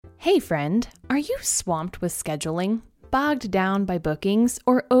Hey friend, are you swamped with scheduling, bogged down by bookings,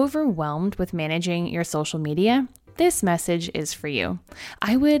 or overwhelmed with managing your social media? This message is for you.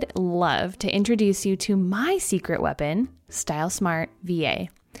 I would love to introduce you to my secret weapon, Style Smart VA.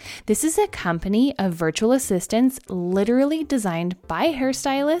 This is a company of virtual assistants literally designed by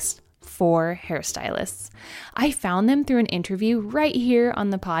hairstylists for hairstylists. I found them through an interview right here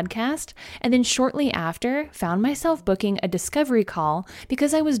on the podcast, and then shortly after found myself booking a discovery call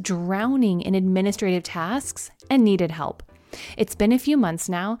because I was drowning in administrative tasks and needed help. It's been a few months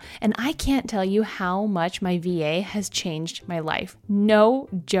now, and I can't tell you how much my VA has changed my life. No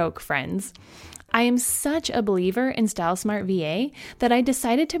joke, friends. I am such a believer in Style Smart VA that I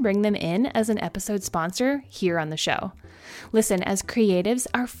decided to bring them in as an episode sponsor here on the show. Listen, as creatives,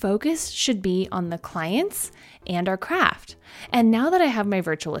 our focus should be on the clients and our craft. And now that I have my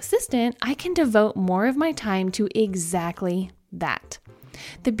virtual assistant, I can devote more of my time to exactly that.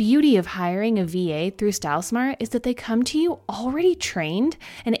 The beauty of hiring a VA through Style Smart is that they come to you already trained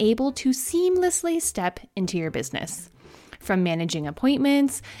and able to seamlessly step into your business. From managing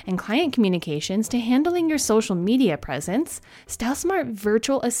appointments and client communications to handling your social media presence, Style Smart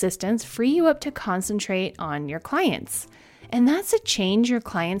virtual assistants free you up to concentrate on your clients. And that's a change your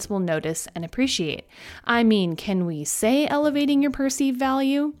clients will notice and appreciate. I mean, can we say elevating your perceived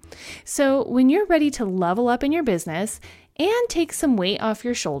value? So when you're ready to level up in your business and take some weight off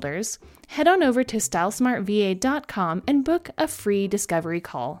your shoulders, head on over to stylesmartva.com and book a free discovery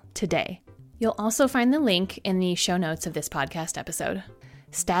call today. You'll also find the link in the show notes of this podcast episode.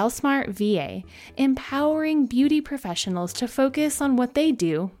 Style Smart VA, empowering beauty professionals to focus on what they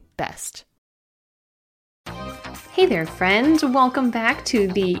do best. Hey there, friends. Welcome back to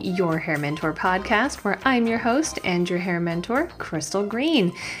the Your Hair Mentor podcast, where I'm your host and your hair mentor, Crystal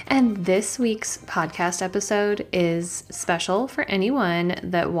Green. And this week's podcast episode is special for anyone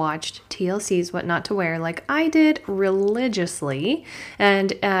that watched TLC's What Not to Wear like I did religiously,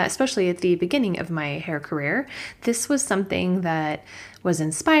 and especially at the beginning of my hair career. This was something that was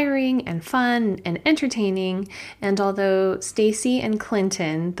inspiring and fun and entertaining, and although Stacy and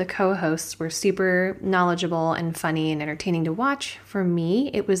Clinton, the co-hosts, were super knowledgeable and funny and entertaining to watch, for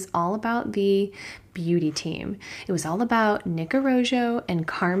me, it was all about the beauty team. It was all about Nick Arrojo and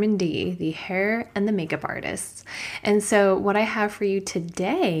Carmen D, the hair and the makeup artists. And so what I have for you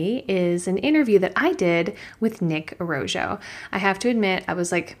today is an interview that I did with Nick Arrojo. I have to admit, I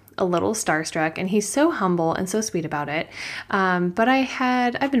was like a little starstruck, and he's so humble and so sweet about it. But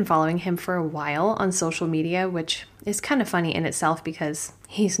I've been following him for a while on social media, which is kind of funny in itself because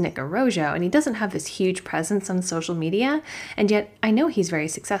he's Nick Arrojo and he doesn't have this huge presence on social media, and yet I know he's very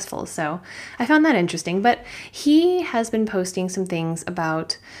successful. So I found that interesting, but he has been posting some things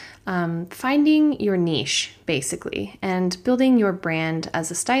about finding your niche, basically, and building your brand as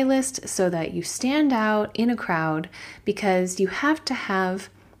a stylist so that you stand out in a crowd, because you have to have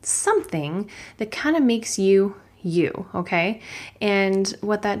something that kind of makes you, okay? And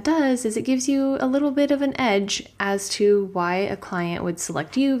what that does is it gives you a little bit of an edge as to why a client would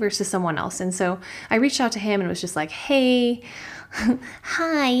select you versus someone else. And so I reached out to him and was just like, hey,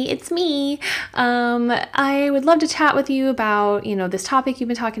 hi, it's me. I would love to chat with you about, this topic you've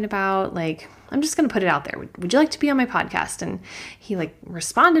been talking about. Like, I'm just going to put it out there. Would you like to be on my podcast? And he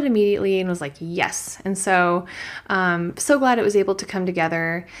responded immediately and was like, yes. And so, so glad it was able to come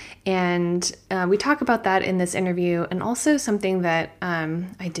together. And we talk about that in this interview, and also something that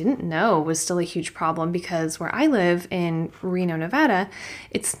I didn't know was still a huge problem, because where I live in Reno, Nevada,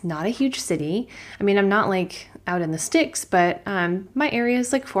 it's not a huge city. I mean, I'm not out in the sticks, but my area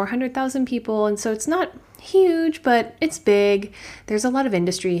is 400,000 people. And so it's not huge, but it's big. There's a lot of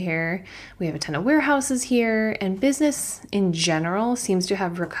industry here. We have a ton of warehouses here, and business in general seems to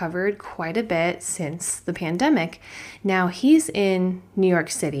have recovered quite a bit since the pandemic. Now he's in New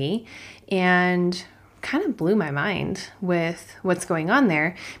York City, and kind of blew my mind with what's going on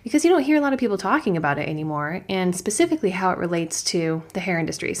there, because you don't hear a lot of people talking about it anymore, and specifically how it relates to the hair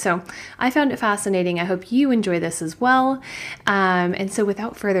industry. So I found it fascinating. I hope you enjoy this as well. And so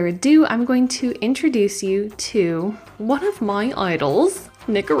without further ado, I'm going to introduce you to one of my idols,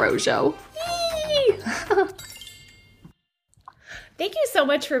 Nick Arrojo. Thank you so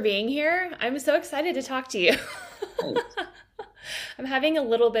much for being here. I'm so excited to talk to you. I'm having a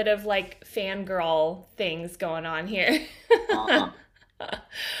little bit of fangirl things going on here.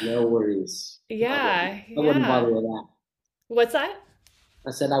 No worries. Yeah. I wouldn't bother with that. What's that?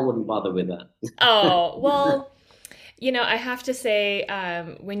 I said I wouldn't bother with that. Oh, well, I have to say,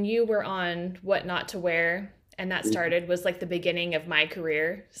 when you were on What Not to Wear, and that Mhm. was like the beginning of my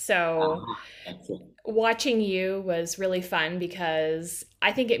career. So That's it. watching you was really fun because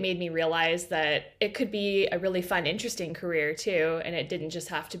I think it made me realize that it could be a really fun, interesting career too. And it didn't just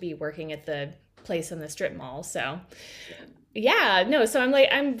have to be working at the place in the strip mall. So, yeah, no, so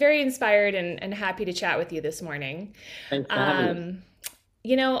I'm very inspired and happy to chat with you this morning. Thanks for having me. Um,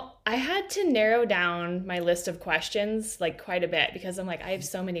 I had to narrow down my list of questions like quite a bit because I'm like, I have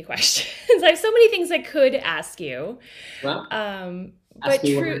so many questions. I have so many things I could ask you. Well, ask But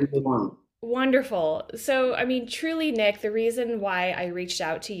me true, whatever you want. Wonderful. So, I mean, truly, Nick, the reason why I reached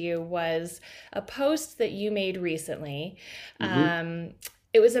out to you was a post that you made recently. Hmm.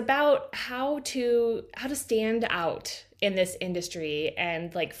 It was about how to stand out in this industry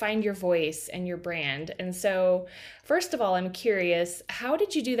and like find your voice and your brand. And so, first of all, I'm curious, how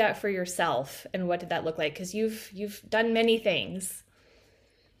did you do that for yourself, and what did that look like? Because you've done many things.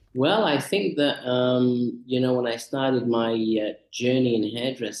 Well, I think that when I started my journey in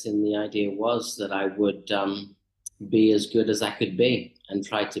hairdressing, the idea was that I would be as good as I could be and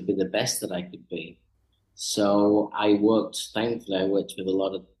try to be the best that I could be. So thankfully, I worked with a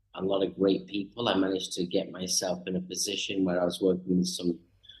lot of great people. I managed to get myself in a position where I was working with some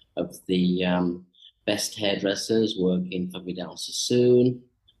of the best hairdressers, working for Vidal Sassoon,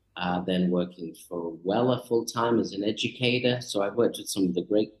 then working for Weller full time as an educator. So I worked with some of the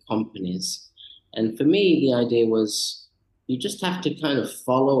great companies. And for me, the idea was you just have to kind of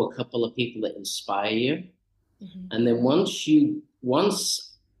follow a couple of people that inspire you. Hmm. And then once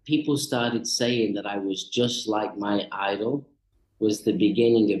people started saying that I was just like my idol, was the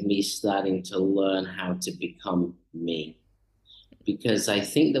beginning of me starting to learn how to become me. Because I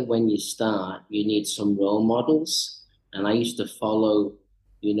think that when you start, you need some role models. And I used to follow,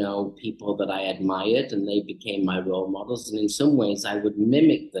 people that I admired, and they became my role models. And in some ways, I would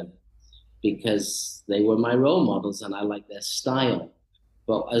mimic them because they were my role models and I liked their style.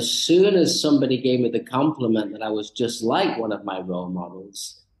 But as soon as somebody gave me the compliment that I was just like one of my role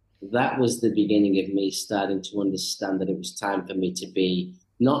models, that was the beginning of me starting to understand that it was time for me to be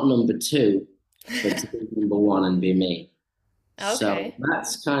not number two, but to be number one and be me. So Okay.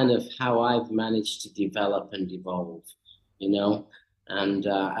 that's kind of how I've managed to develop and evolve, you know. And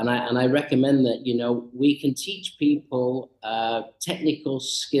I recommend that we can teach people technical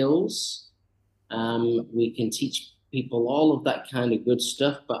skills. We can teach people all of that kind of good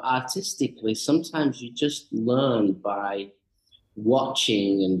stuff, but artistically, sometimes you just learn by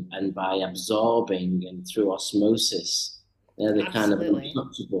watching and by absorbing and through osmosis. They're the kind of Absolutely.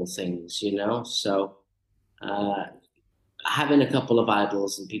 untouchable things. So uh, having a couple of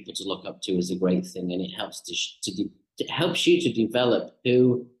idols and people to look up to is a great thing, and it helps it helps you to develop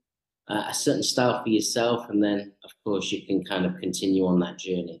a certain style for yourself, and then of course you can kind of continue on that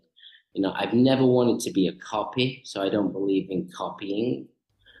journey. I've never wanted to be a copy, so I don't believe in copying.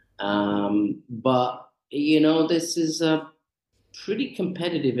 But this is a pretty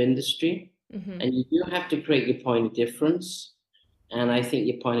competitive industry, Hmm. and you do have to create your point of difference. And I think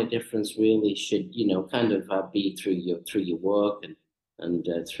your point of difference really should, kind of be through your work and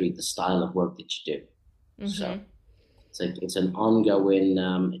through the style of work that you do. So Hmm. it's an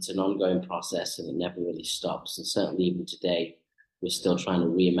ongoing process, and it never really stops. And certainly even today, we're still trying to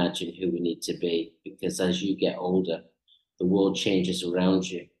reimagine who we need to be, because as you get older, the world changes around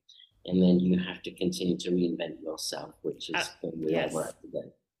you, and then you have to continue to reinvent yourself, which Uh, is where we're yes. at today.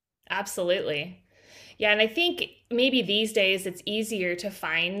 Absolutely. Yeah, and I think maybe these days it's easier to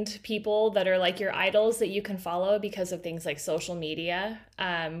find people that are like your idols that you can follow because of things like social media,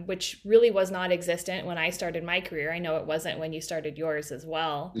 which really was not existent when I started my career. I know it wasn't when you started yours as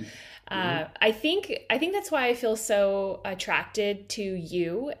well. Mhm. I think that's why I feel so attracted to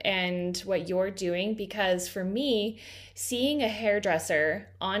you and what you're doing, because for me, seeing a hairdresser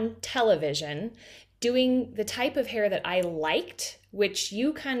on television doing the type of hair that I liked, which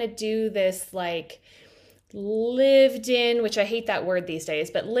you kind of do this like lived in, which I hate that word these days,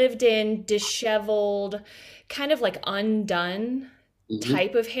 but lived in, disheveled, kind of like undone Mhm.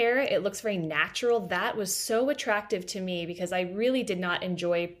 type of hair. It looks very natural. That was so attractive to me because I really did not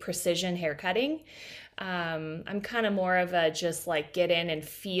enjoy precision hair cutting. I'm kind of more of a just like get in and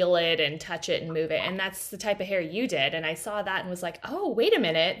feel it and touch it and move it. And that's the type of hair you did. And I saw that and was like, oh, wait a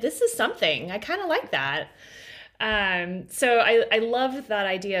minute, this is something. I kind of like that. So I love that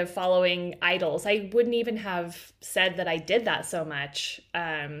idea of following idols. I wouldn't even have said that I did that so much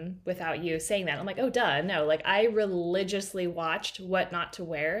without you saying that. I'm like, oh, duh, no. Like I religiously watched What Not to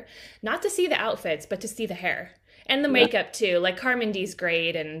Wear, not to see the outfits, but to see the hair and the Yeah. makeup too. Like Carmen D's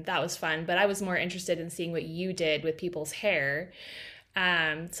great, and that was fun. But I was more interested in seeing what you did with people's hair.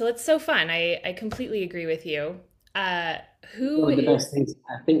 So it's so fun. I completely agree with you. Uh, who One of the best is, things,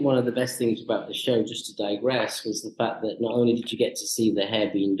 I think one of the best things about the show, just to digress, was the fact that not only did you get to see the hair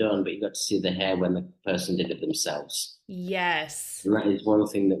being done, but you got to see the hair when the person did it themselves. yes, And that is one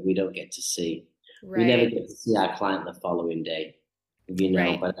thing that we don't get to see. We never right, get to see our client the following day,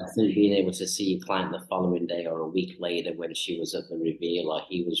 right. but I think being able to see your client the following day or a week later when she was at the reveal or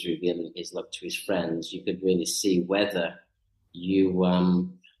he was revealing his look to his friends, you could really see you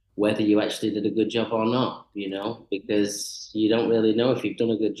whether you actually did a good job or not, because you don't really know if you've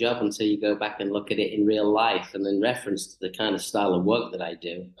done a good job until you go back and look at it in real life. And in reference to the kind of style of work that I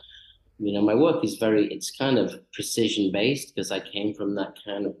do, my work is it's kind of precision based because I came from that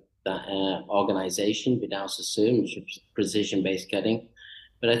kind of that organization, Vidal Sassoon, which is precision based cutting.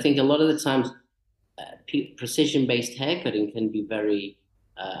 But I think a lot of the times, precision based haircutting can be very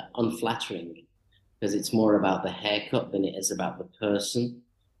unflattering because it's more about the haircut than it is about the person.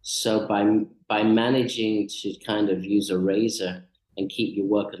 So by managing to kind of use a razor and keep your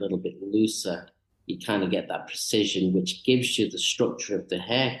work a little bit looser, you kind of get that precision, which gives you the structure of the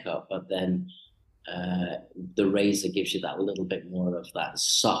haircut, but then uh, the razor gives you that little bit more of that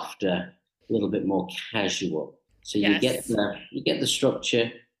softer, a little bit more casual. So Yes, you get the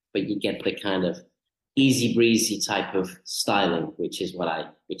structure, but you get the kind of easy breezy type of styling, which is what I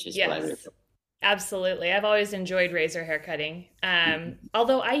really yes, absolutely. I've always enjoyed razor hair cutting.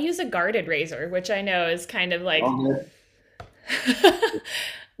 Although I use a guarded razor, which I know is kind of like, love.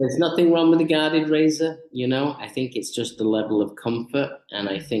 There's nothing wrong with the guarded razor, I think it's just the level of comfort. And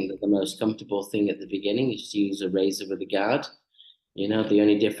I think that the most comfortable thing at the beginning is to use a razor with a guard. The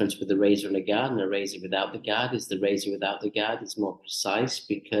only difference with the razor and a guard and a razor without the guard is the razor without the guard is more precise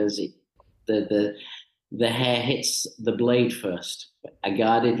because the, the, the hair hits the blade first. A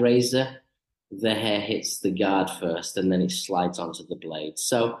guarded razor, the hair hits the guard first and then it slides onto the blade.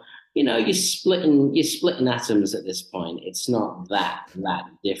 So, you're splitting atoms at this point. It's not that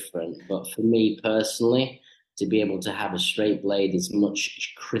different. But for me personally, to be able to have a straight blade is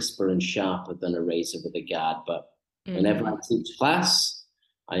much crisper and sharper than a razor with a guard. But whenever I mhm. teach class,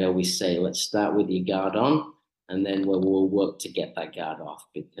 I always say, let's start with your guard on, and then we'll work to get that guard off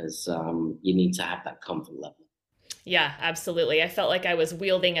because you need to have that comfort level. Yeah, absolutely. I felt like I was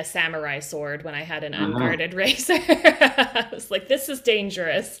wielding a samurai sword when I had an Uh-huh. unguarded razor. I was like, this is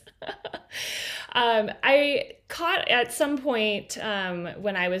dangerous. I caught at some point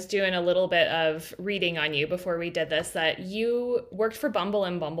when I was doing a little bit of reading on you before we did this that you worked for Bumble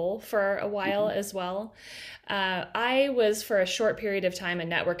and Bumble for a while as well. I was for a short period of time a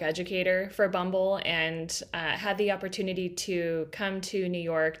network educator for Bumble and had the opportunity to come to New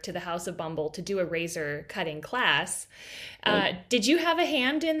York to the House of Bumble to do a razor cutting class. Okay. Did you have a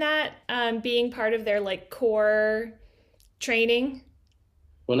hand in that being part of their like core training?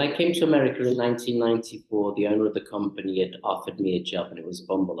 When I came to America in 1994, the owner of the company had offered me a job, and it was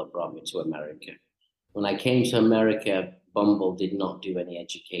Bumble that brought me to America. When I came to America, Bumble did not do any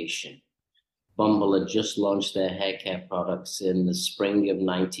education. Bumble had just launched their hair care products in the spring of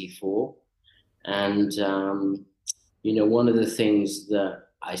 94. And, one of the things that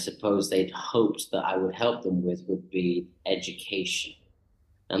I suppose they'd hoped that I would help them with would be education.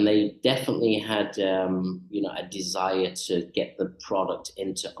 And they definitely had, a desire to get the product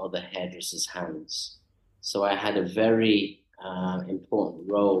into other hairdressers' hands. So I had a very important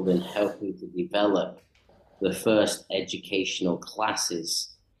role in helping to develop the first educational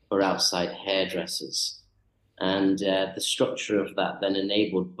classes for outside hairdressers. And the structure of that then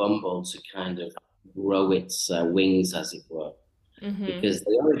enabled Bumble to kind of grow its wings, as it were, Mm-hmm. because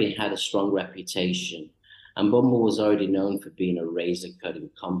they already had a strong reputation. And Bumble was already known for being a razor cutting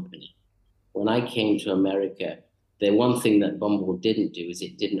company. When I came to America, the one thing that Bumble didn't do is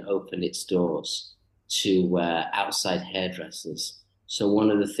it didn't open its doors to outside hairdressers. So one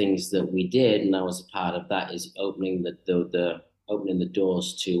of the things that we did, and I was a part of that, is opening the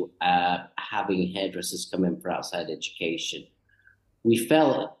doors to having hairdressers come in for outside education. We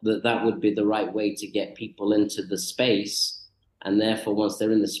felt that that would be the right way to get people into the space, and therefore once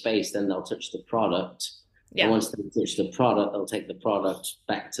they're in the space then they'll touch the product, and Yeah. once they touch the product they'll take the product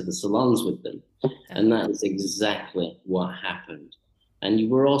back to the salons with them. And Oh. that is exactly what happened. And you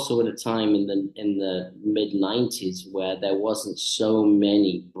were also at a time in the mid 90s where there wasn't so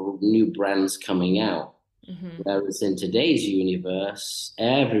many new brands coming out. Mm-hmm. Whereas in today's universe,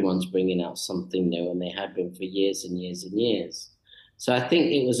 everyone's bringing out something new, and they have been for years and years and years. So I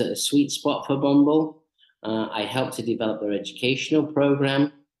think it was a sweet spot for Bumble. I helped to develop their educational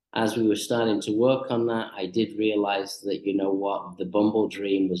program. As we were starting to work on that, I did realize that, the Bumble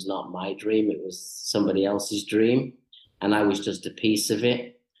dream was not my dream, it was somebody else's dream. and I was just a piece of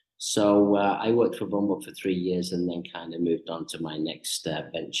it. So I worked for Bumble for 3 years and then kind of moved on to my next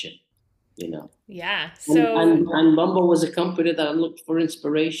venture, you know. Yeah. And, So and, and Bumble was a company that I looked for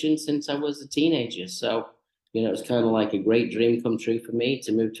inspiration since I was a teenager. So, it's kind of like a great dream come true for me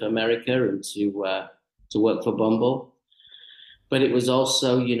to move to America and to work for Bumble. But it was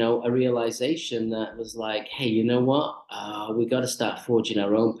also, a realization that was like, hey, you know what? We got to start forging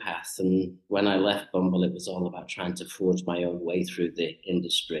our own path. And when I left Bumble, it was all about trying to forge my own way through the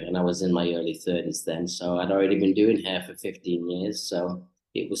industry. And I was in my early 30s then. So I'd already been doing hair for 15 years. So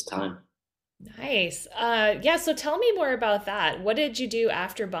it was time. nice. Yeah, so tell me more about that. What did you do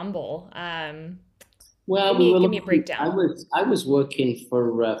after Bumble? Well, Give we me were give me a looking. I breakdown. was I was working for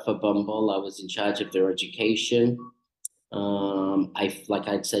Bumble. I was in charge of their education. Like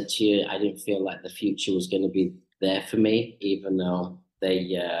I'd said to you, I didn't feel like the future was going to be there for me, even though they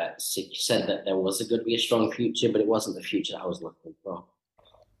said that there was going to be a strong future, but it wasn't the future I was looking for.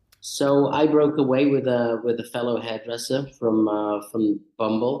 So I broke away with a fellow hairdresser from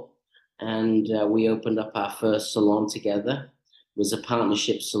Bumble, and we opened up our first salon together. It was a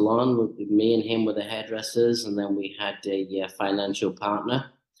partnership salon with me and him were the hairdressers, and then we had a financial partner.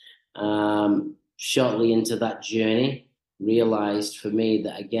 Shortly into that journey, realized for me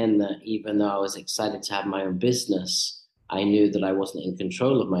that again that even though I was excited to have my own business, I knew that I wasn't in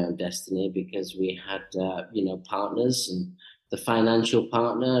control of my own destiny because we had partners, and the financial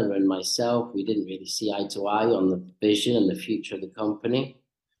partner and myself, we didn't really see eye to eye on the vision and the future of the company.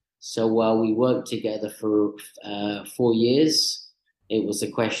 So while we worked together for 4 years, it was a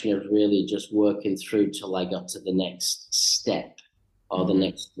question of really just working through till I got to the next step or the Hmm.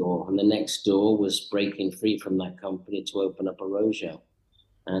 next door. And the next door was breaking free from that company to open up Arrojo.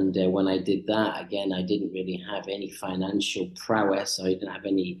 And when I did that, again, I didn't really have any financial prowess. I didn't have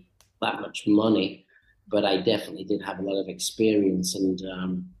that much money, but I definitely did have a lot of experience and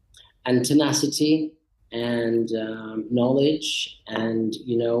tenacity and knowledge, and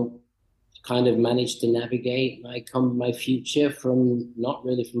kind of managed to navigate my future from not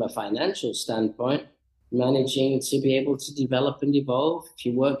really from a financial standpoint, managing to be able to develop and evolve. If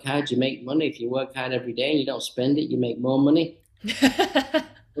you work hard, you make money. If you work hard every day and you don't spend it, you make more money.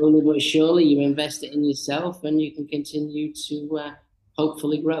 Slowly but surely, you invest it in yourself, and you can continue to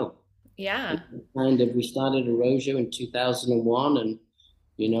hopefully grow. Yeah. We started Arrojo in 2001, and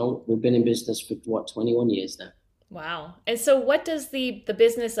we've been in business for what, 21 years now. Wow. And so what does the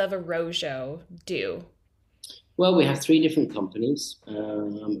business of Arrojo do? Well, we have three different companies.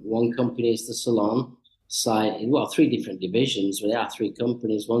 One company is the salon side. Well, three different divisions. There are three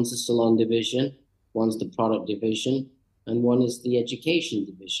companies. One's the salon division, one's the product division, and one is the education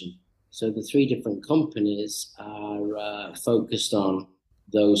division. So the three different companies are focused on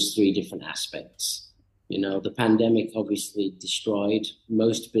those three different aspects. The pandemic obviously destroyed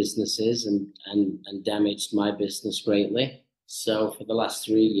most businesses and damaged my business greatly. So for the last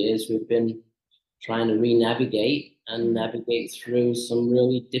 3 years, we've been trying to re-navigate and Hmm. navigate through some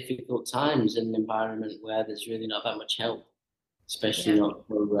really difficult times in an environment where there's really not that much help, especially Yeah. not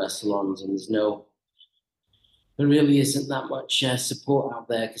for salons. And there really isn't that much support out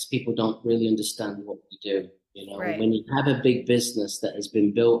there because people don't really understand what we do. Right. When you have a big business that has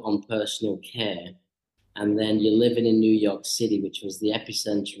been built on personal care, and then you're living in New York City, which was the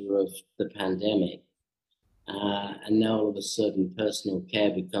epicenter of the pandemic, and now all of a sudden, personal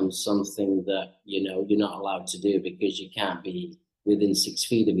care becomes something that you're not allowed to do because you can't be within 6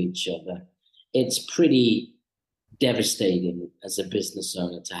 feet of each other. It's pretty devastating as a business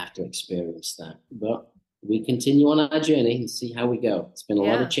owner to have to experience that. But we continue on our journey and see how we go. It's been a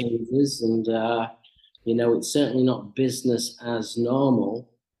lot of Yeah. changes, and it's certainly not business as normal.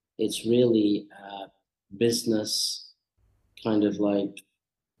 It's really business kind of like,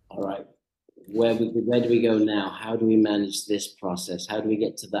 all right, where do we go now? How do we manage this process? How do we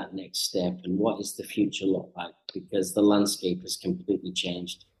get to that next step? And what does the future look like? Because the landscape has completely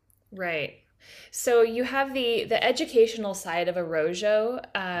changed. Right. So you have the educational side of Arrojo.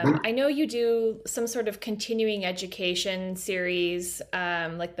 I know you do some sort of continuing education series,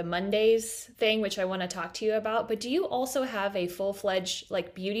 like the Mondays thing, which I want to talk to you about. But do you also have a full-fledged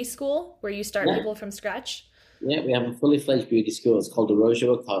like beauty school where you start Yeah, people from scratch? yeah, we have a fully fledged beauty school. It's called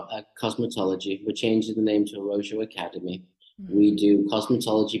Arrojo Cosmetology. We're changing the name to Arrojo Academy. Mhm. We do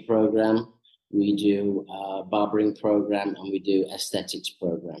cosmetology program, we do barbering program, and we do aesthetics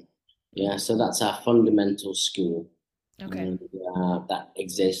program. Yeah, so that's our fundamental school. Okay. And that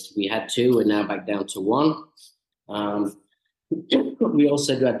exists. We had two, we're now back down to one. Um, we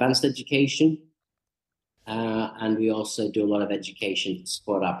also do advanced education, and we also do a lot of education to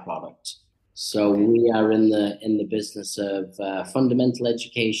support our product. So Okay. we are in the business of fundamental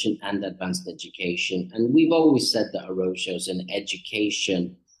education and advanced education, and we've always said that Arrojo is an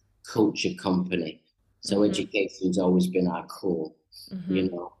education culture company. So Mm-hmm. education's always been our core, Mm-hmm. you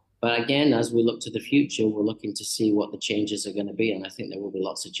know. But again, as we look to the future, we're looking to see what the changes are going to be, and I think there will be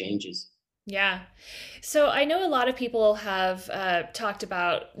lots of changes. Yeah. So I know a lot of people have talked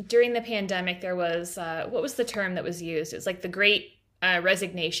about during the pandemic, there was, what was the term that was used? It's like the great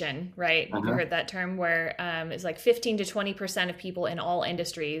resignation, right? Have you Uh-huh. heard that term where it's like 15 to 20% of people in all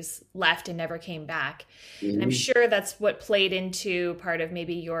industries left and never came back? And I'm Mhm. sure that's what played into part of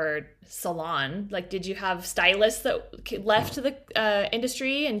maybe your salon. Like, did you have stylists that left the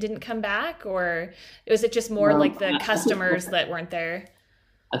industry and didn't come back? Or was it just more like the I think customers that weren't there?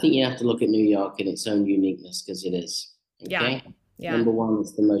 I think you have to look at New York in its own uniqueness because it is. Yeah. Okay. Yeah. Number one,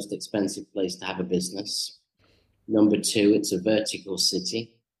 it's the most expensive place to have a business. Number two, it's a vertical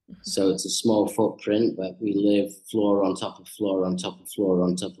city. So it's a small footprint, but we live floor on top of floor on top of floor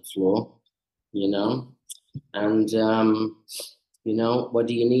on top of floor, you know? And, what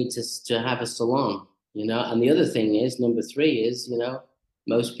do you need to have a salon? And the other thing is, number three is,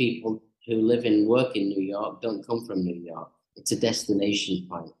 most people who live and work in New York don't come from New York. It's a destination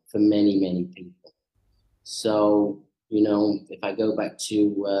point for many, many people. So, if I go back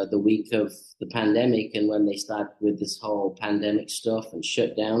to the week of the pandemic and when they started with this whole pandemic stuff and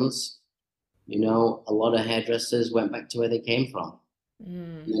shutdowns, a lot of hairdressers went back to where they came from.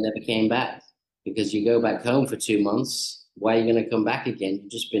 Mm. And they never came back because you go back home for 2 months. Why are you going to come back again?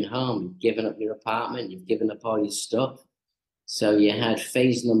 You've just been home. You've given up your apartment. You've given up all your stuff. So you had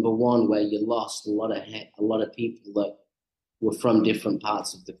phase number one where you lost a lot of people that were from different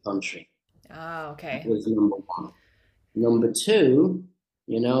parts of the country. Oh, That okay. was number one. Number two,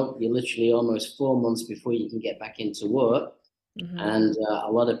 you're literally almost 4 months before you can get back into work. Mm-hmm. And a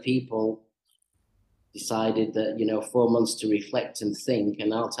lot of people decided that, 4 months to reflect and think.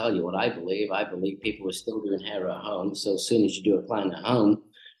 And I'll tell you what I believe. I believe people are still doing hair at home. So as soon as you do a client at home,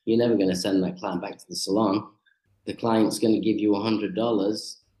 you're never going to send that client back to the salon. The client's going to give you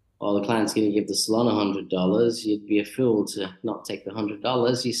 $100 or the client's going to give the salon $100. You'd be a fool to not take the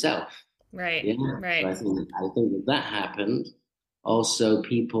 $100 yourself. Right. Yeah. So Right. I think that happened. Also,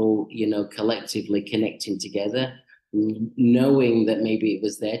 people, collectively connecting together, knowing that maybe it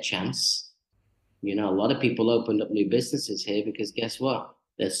was their chance. A lot of people opened up new businesses here because guess what?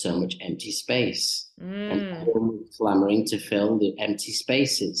 There's so much empty space, and Mm. everyone's clamoring to fill the empty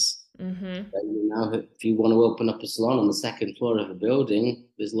spaces. Mm-hmm. So, if you want to open up a salon on the second floor of a building,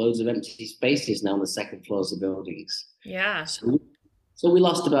 there's loads of empty spaces now on the second floors of buildings. Yeah. So, so we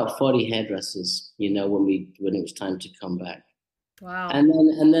lost about 40 hairdressers, when it was time to come back. Wow. And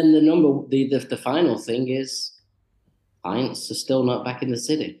then the final thing is clients are still not back in the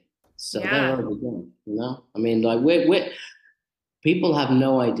city. So they're Yeah. already gone. I mean, like we're people have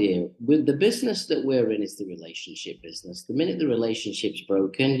no idea. With the business that we're in is the relationship business. The minute the relationship's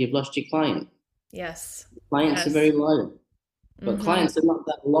broken, you've lost your client. Yes. Clients are very Yes. loyal. But Mm-hmm. clients are not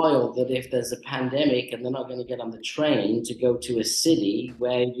that loyal that if there's a pandemic and they're not going to get on the train to go to a city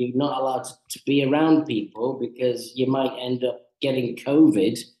where you're not allowed to be around people because you might end up getting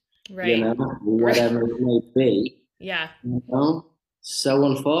COVID, Right. Right. whatever it may be. Yeah. You know? So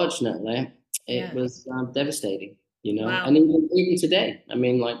unfortunately, it Yeah. was devastating, Wow. and even today, I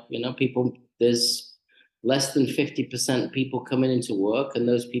mean, like, people, there's less than 50% people coming into work, and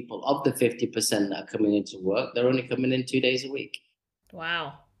those people of the 50% that are coming into work, they're only coming in 2 days a week.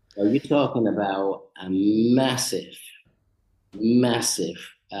 Wow. So you're talking about a massive, massive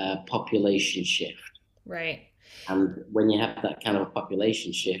population shift. Right. And when you have that kind of a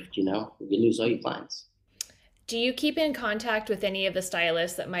population shift, you lose all your clients. Do you keep in contact with any of the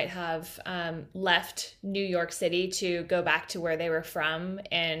stylists that might have left New York City to go back to where they were from?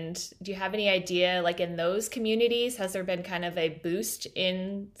 And do you have any idea, like in those communities, has there been kind of a boost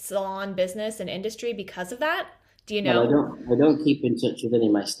in salon business and industry because of that? Do you Well, I know? don't I don't keep in touch with any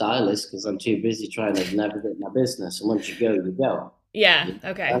of my stylists because I'm too busy trying to navigate my business. And once you go, you go. Yeah. You I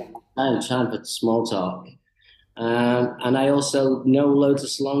Okay. don't have time for small talk. And I also know loads of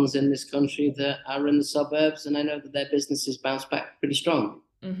salons in this country that are in the suburbs, and I know that their businesses bounce back pretty strong.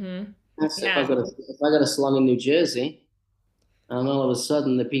 Mm-hmm. Yes, if I Yeah. got a if I got a salon in New Jersey, and all of a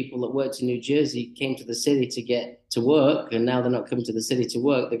sudden the people that worked in New Jersey came to the city to get to work, and now they're not coming to the city to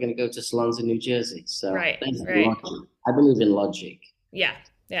work, they're going to go to salons in New Jersey. So Right. that's Right. logic. I believe in logic. Yeah.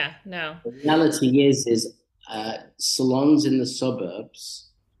 Yeah. No. The reality is salons in the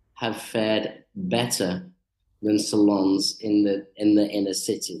suburbs have fared better than salons in the inner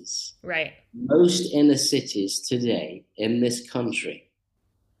cities. Right. Most inner cities today in this country,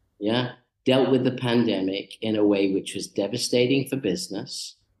 yeah, dealt with the pandemic in a way which was devastating for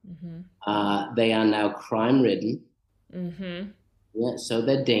business. Mm-hmm. They are now crime-ridden. Mm-hmm. Yeah, so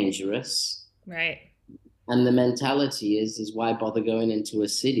they're dangerous. Right. And the mentality is why bother going into a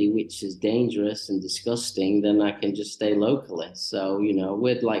city which is dangerous and disgusting? Then I can just stay locally. So,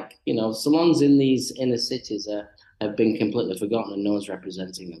 we're like, salons in these inner cities have been completely forgotten and no one's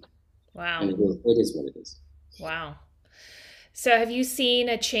representing them. Wow. And it is what it is. Wow. So have you seen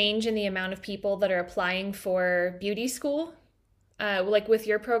a change in the amount of people that are applying for beauty school? Like with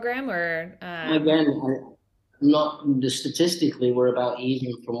your program or Again, not statistically, we're about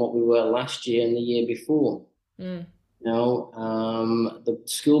even from what we were last year and the year before. mm, The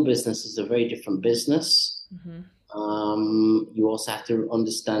school business is a very different business. mm-hmm. You also have to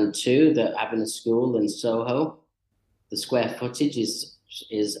understand too that having a school in Soho, the square footage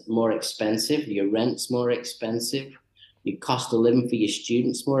is more expensive. Your rent's more expensive. Your cost of living for your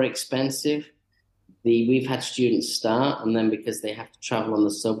students more expensive. We've had students start, and then because they have to travel on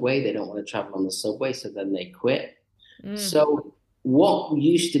the subway, they don't want to travel on the subway, so then they quit. So what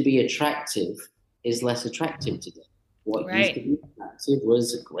used to be attractive is less attractive today. What used to Right. be attractive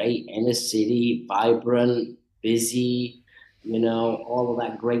was a great inner city, vibrant, busy, all of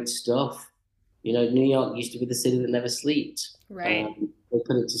that great stuff. New York used to be the city that never sleeps. Right. They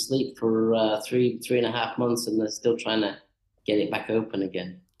put it to sleep for 3.5 months, and they're still trying to get it back open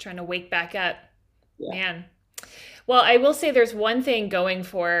again. Trying to wake back up. Yeah. Man. Well, I will say there's one thing going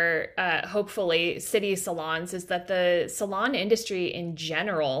for hopefully city salons is that the salon industry in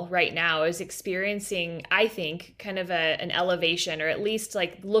general right now is experiencing, I think, kind of an elevation, or at least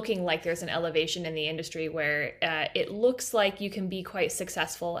like looking like there's an elevation in the industry where it looks like you can be quite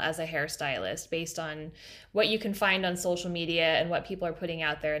successful as a hairstylist based on what you can find on social media and what people are putting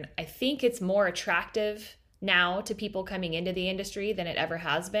out there. And I think it's more attractive now to people coming into the industry than it ever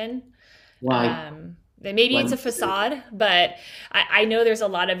has been. Why? Maybe it's a facade, but I know there's a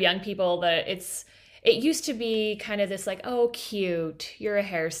lot of young people that it used to be kind of this like, oh, cute, you're a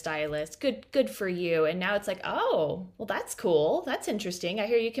hairstylist, good for you. And now it's like, oh, well, that's cool. That's interesting. I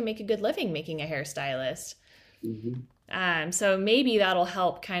hear you can make a good living making a hairstylist. So maybe that'll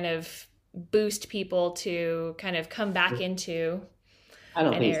help kind of boost people to kind of come back into I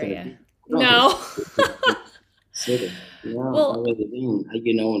don't an think area. it's going to No. city. No, Well, I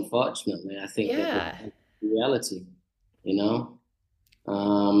really don't. Unfortunately, I think that yeah. that's the reality, you know.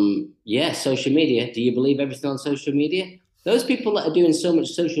 Yeah, social media. Do you believe everything on social media? Those people that are doing so much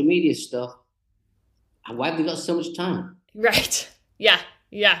social media stuff, why have they got so much time? Right. Yeah.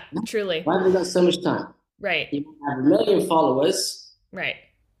 Yeah. Truly. Why have they got so much time? Right. You have 1 million followers Right.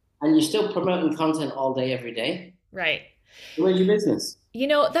 and you're still promoting content all day, every day. Right. Where's your business?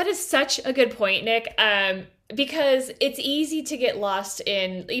 That is such a good point, Nick. Because it's easy to get lost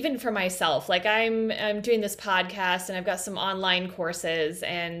in, even for myself. Like I'm doing this podcast and I've got some online courses,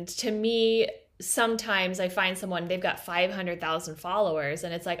 and to me, sometimes I find someone, they've got 500,000 followers,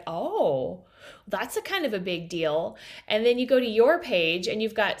 and it's like, oh, that's a kind of a big deal. And then you go to your page and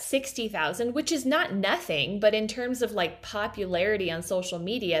you've got 60,000, which is not nothing, but in terms of like popularity on social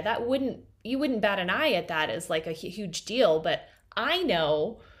media, you wouldn't bat an eye at that as like a huge deal. But I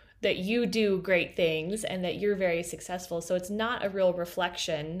know that you do great things and that you're very successful. So it's not a real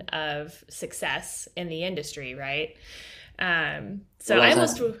reflection of success in the industry, right? So Well, I as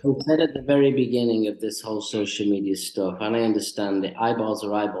I almost, said at the very beginning of this whole social media stuff, and I understand it, eyeballs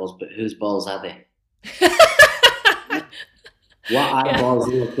are eyeballs, but whose balls are they? What yeah, eyeballs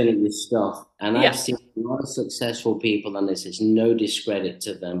are looking at this stuff? And I've yeah, seen a lot of successful people on this. It's no discredit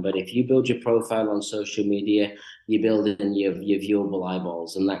to them, but if you build your profile on social media, you build in your viewable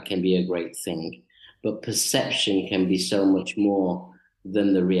eyeballs, and that can be a great thing. But perception can be so much more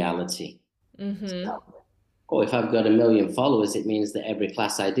than the reality. mm-hmm, Oh, if I've got 1 million followers, it means that every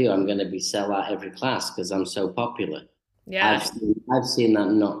class I do, I'm going to be sell out every class because I'm so popular. yeah, I've seen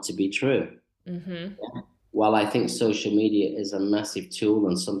that not to be true. mm-hmm, While I think social media is a massive tool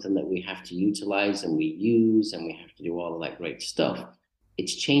and something that we have to utilize and we use and we have to do all of that great stuff,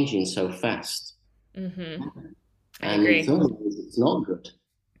 it's changing so fast. mm-hmm. I And in agree. some ways, it's not good.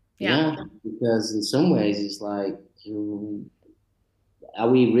 Yeah, Yeah, because in some ways, it's like, are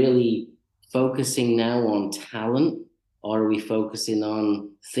we really focusing now on talent, or are we focusing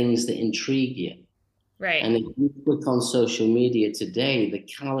on things that intrigue you? right. And if you click on social media today, the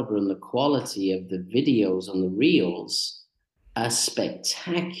caliber and the quality of the videos on the reels are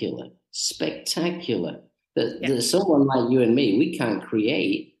spectacular, spectacular. Yeah, That someone like you and me, we can't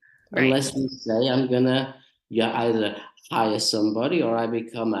create right. unless we say, you either hire somebody or I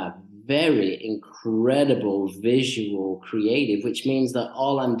become a very incredible visual creative, which means that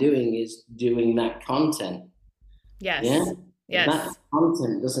all I'm doing is doing that content. Yeah. Yes. But that Yes.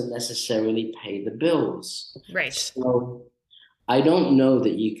 content doesn't necessarily pay the bills. Right. So I don't know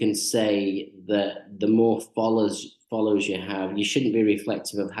that you can say that the more follows you have, you shouldn't be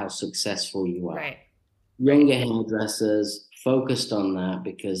reflective of how successful you are. Right. Right. Younger hairdressers focused on that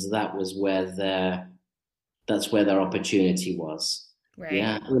because that's where their opportunity was. Right.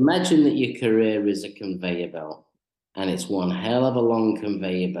 Yeah. Imagine that your career is a conveyor belt and it's one hell of a long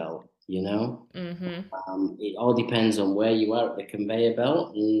conveyor belt, you know? Mm-hmm. It all depends on where you are at the conveyor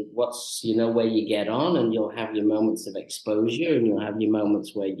belt and where you get on, and you'll have your moments of exposure and you'll have your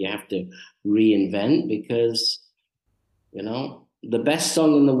moments where you have to reinvent because, the best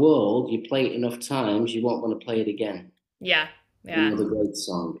song in the world, you play it enough times, you won't want to play it again. Yeah. Yeah. Another great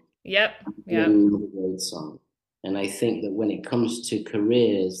song. Yep. Yep. Another great song. And I think that when it comes to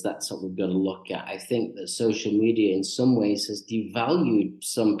careers, that's what we've got to look at. I think that social media in some ways has devalued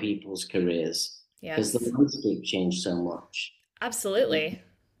some people's careers because the Yes. landscape changed so much. Absolutely.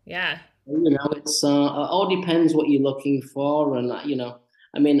 Yeah. It's it all depends what you're looking for, and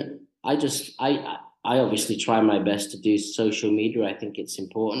I mean, I obviously try my best to do social media. I think it's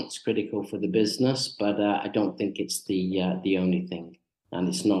important, it's critical for the business, but I don't think it's the only thing, and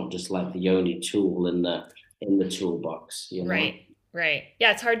it's not just like the only tool in the toolbox. Right. Right.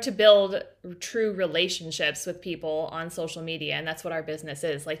 Yeah, it's hard to build true relationships with people on social media, and that's what our business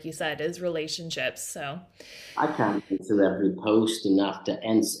is, like you said, is relationships. So, I can't answer every post and after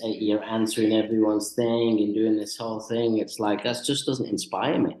you're answering everyone's thing and doing this whole thing. It's like that just doesn't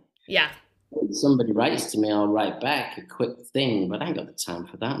inspire me. yeah. When somebody writes to me, I'll write back a quick thing, but I ain't got the time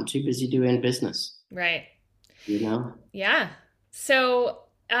for that. I'm too busy doing business. Right. You know? Yeah. So,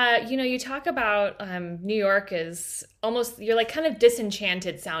 you talk about New York is almost, you're like kind of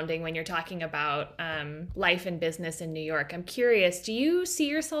disenchanted sounding when you're talking about life and business in New York. I'm curious, do you see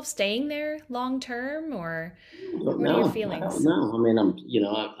yourself staying there long term, or what are your No, I don't feelings? know. I mean,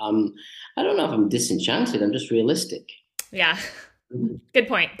 I don't know if I'm disenchanted. I'm just realistic. Yeah. Good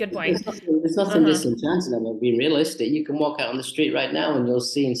point. Good point. There's nothing Uh-huh. disenchanted about being realistic. You can walk out on the street right now and you'll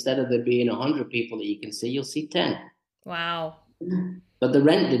see, instead of there being 100 people that you can see, you'll see 10. Wow. But the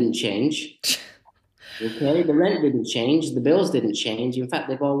rent didn't change. Okay, the rent didn't change. The bills didn't change. In fact,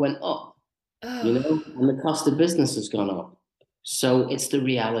 they've all went up. Oh, And the cost of business has gone up. So it's the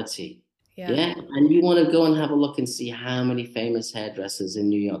reality. yeah. Yeah. And you want to go and have a look and see how many famous hairdressers in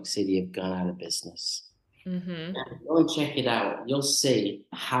New York City have gone out of business. Mm-hmm. Yeah, go and check it out. You'll see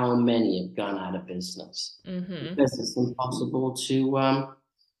how many have gone out of business Mm-hmm. because it's impossible to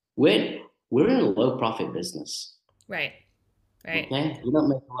we're in a low profit business. Right. Right. Okay. You don't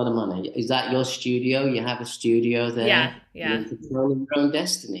make a lot of money. Is that your studio? You have a studio Yeah. there. Yeah. You're controlling your own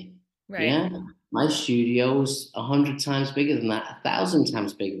destiny. Right. Yeah. My studio's 100 times bigger than that, 1,000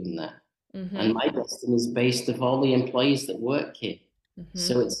 times bigger than that. And Mm-hmm. my destiny is based of all the employees that work here. Mm-hmm.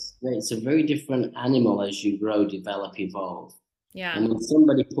 So it's a very different animal as you grow, develop, evolve. Yeah. And when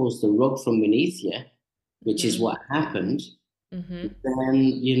somebody pulls the rug from beneath you, which is Mm-hmm. what happened, Mm-hmm. then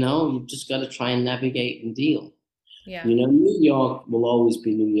you've just got to try and navigate and deal. Yeah. New York will always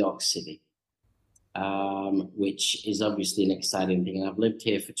be New York City, which is obviously an exciting thing. And I've lived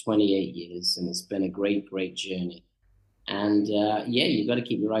here for 28 years, and it's been a great, great journey. And you've got to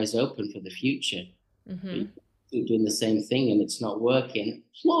keep your eyes open for the future. Mm-hmm. You keep doing the same thing, and it's not working.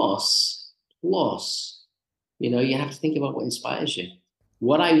 Plus, you have to think about what inspires you.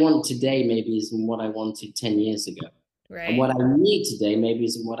 What I want today maybe isn't what I wanted 10 years ago. And Right. what I need today maybe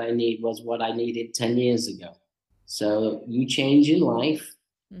isn't what I needed 10 years ago. So you change in life,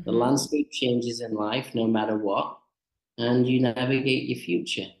 the Mm-hmm. landscape changes in life no matter what, and you navigate your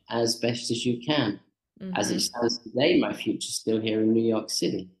future as best as you can. As it Mm-hmm. stands today, my future's still here in New York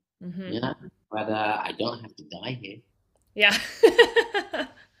City. Mm-hmm. Yeah, but I don't have to die here. Yeah.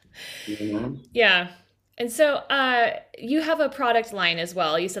 You know? Yeah. And so you have a product line as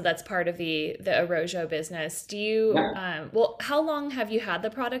well. You said that's part of the Arrojo business. Do you Yeah. how long have you had the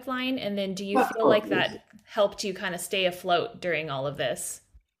product line, and then do you Well, feel like that helped you kind of stay afloat during all of this?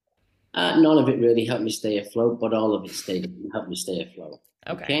 none of it really helped me stay afloat, but all of it helped me stay afloat.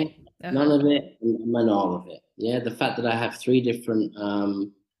 Okay. Okay, Uh-huh. none of it and all of it. Yeah, the fact that I have three different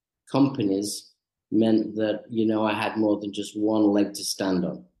companies meant that I had more than just one leg to stand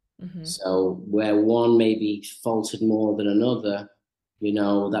on. Mm-hmm. So where one maybe faltered more than another,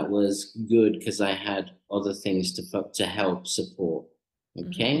 that was good because I had other things to help support. Mm-hmm.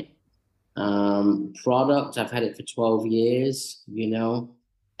 Okay. Product, I've had it for 12 years.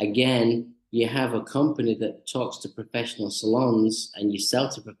 Again, you have a company that talks to professional salons and you sell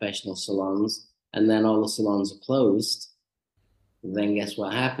to professional salons, and then all the salons are closed, then guess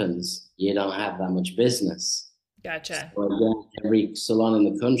what happens? You don't have that much business. Gotcha. So again, every salon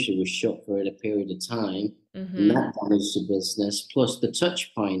in the country was shut for a period of time, and Mm-hmm. that damaged the business. Plus the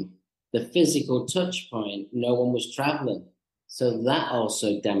touch point, the physical touch point, no one was traveling, so that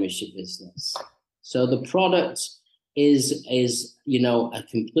also damaged the business. So the product is a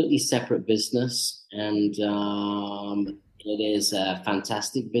completely separate business, and it is a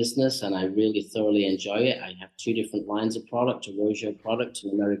fantastic business, and I really thoroughly enjoy it. I have two different lines of product: a Arrojo product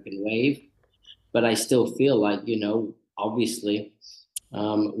and American Wave. But I still feel like, obviously,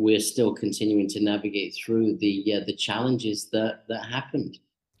 we're still continuing to navigate through the challenges that happened.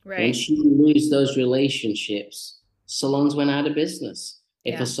 Right. Once you lose those relationships, salons went out of business.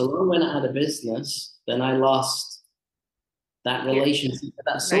 If a Yeah. salon went out of business, then I lost that Here. relationship with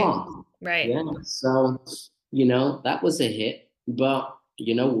that Right. salon. Right. Yeah. So, that was a hit, but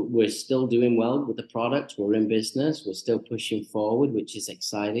we're still doing well with the product. We're in business. We're still pushing forward, which is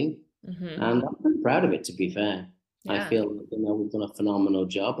exciting. Mm-hmm. And I'm pretty proud of it, to be fair. I Yeah. feel like, we've done a phenomenal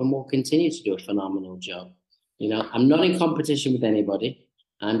job and we'll continue to do a phenomenal job. I'm not in competition with anybody.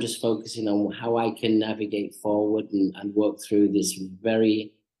 I'm just focusing on how I can navigate forward and work through this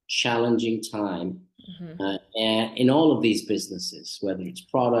very challenging time Mm-hmm. in all of these businesses, whether it's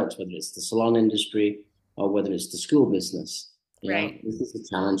products, whether it's the salon industry, or whether it's the school business. Right. This is a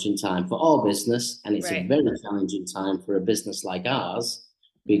challenging time for all business, and it's a Right. very challenging time for a business like ours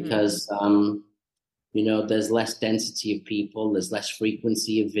Mm-hmm. because there's less density of people, there's less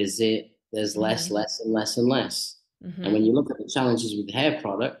frequency of visit, there's Mm-hmm. less and less and less. And Mm-hmm. when you look at the challenges with hair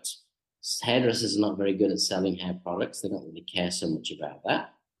products, hairdressers are not very good at selling hair products. They don't really care so much about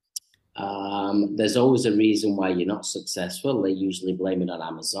that. There's always a reason why you're not successful. They usually blame it on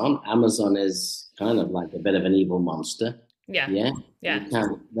Amazon. Amazon is kind of like a bit of an evil monster. Yeah. Yeah, Yeah. you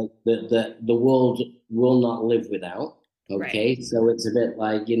can't. The world will not live without. Right. Okay, so it's a bit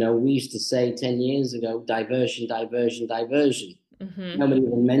like we used to say 10 years ago, diversion, diversion, diversion. Mm-hmm. Nobody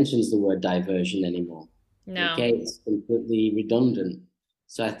even mentions the word diversion anymore. No. Okay, it's completely redundant.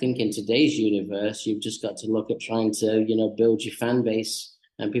 So I think in today's universe, you've just got to look at trying to, build your fan base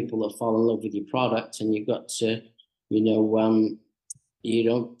and people that fall in love with your product, and you've got to, you know, um,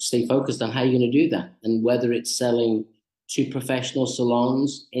 stay focused on how you're going to do that, and whether it's selling to professional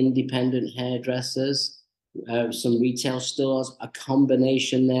salons, independent hairdressers, some retail stores, a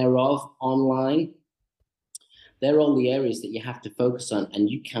combination thereof, online. They're all the areas that you have to focus on, and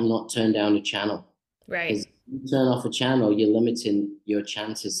you cannot turn down a channel. Right. Because if you turn off a channel, you're limiting your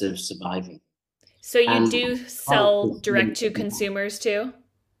chances of surviving. So you And do of sell direct to consumers too?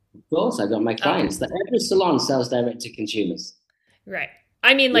 course, I got my Okay. clients. That every salon sells direct to consumers. Right.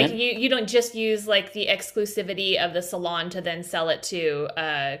 I mean, Yeah. like you don't just use like the exclusivity of the salon to then sell it to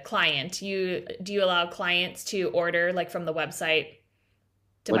a client. You allow clients to order like from the website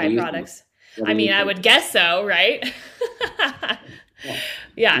to What do buy you think? products? What I do mean, you I think? would guess so, right? Yeah.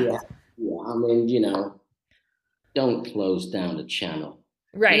 Yeah. Yeah. Yeah. I mean, don't close down a channel.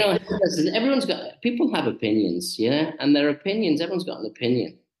 Right. Listen, everyone's got people have opinions, and their opinions, everyone's got an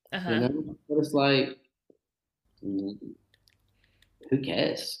opinion, Uh-huh. but it's like, who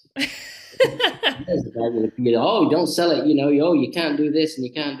cares? Oh, don't sell it, oh, you can't do this and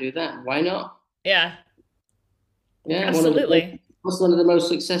you can't do that. Why not? Yeah. Yeah, Absolutely. what's one of the most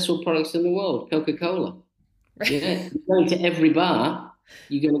successful products in the world? Coca-Cola. Yeah, you're going to every bar,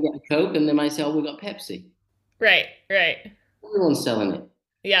 you're going to get a Coke, and they might say, "Oh, we got Pepsi." Right. Right. Everyone's selling it.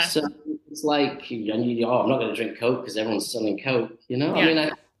 Yeah. So it's like, I'm not going to drink Coke because everyone's selling Coke. I Yeah. mean,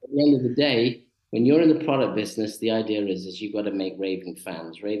 at the end of the day, when you're in the product business, the idea is you've got to make raving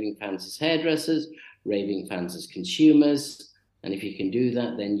fans as hairdressers, raving fans as consumers. And if you can do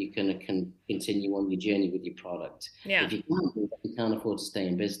that, then you can continue on your journey with your product. Yeah. If you can't do that, you can't afford to stay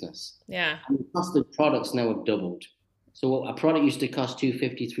in business. Yeah. And the cost of products now have doubled. So a product used to cost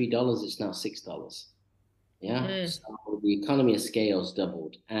 $253, it's now $6. Yeah. Mm. So the economy of scale's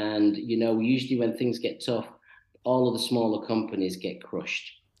doubled. And, usually when things get tough, all of the smaller companies get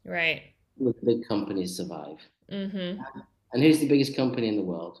crushed. Right. The big companies survive. Mm-hmm. And who's the biggest company in the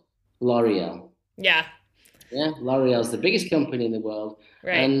world? L'Oreal. Yeah. Yeah. L'Oreal's the biggest company in the world.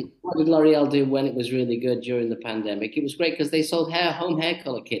 Right. And what did L'Oreal do when it was really good during the pandemic? It was great because they sold home hair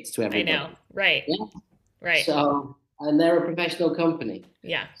color kits to I know. everybody. Right. Yeah. Right. So, and they're a professional company.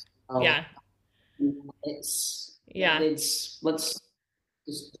 Yeah. So Yeah. it's, Yeah. it's,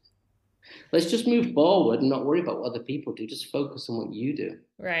 just let's just move forward and not worry about what other people do. Just focus on what you do.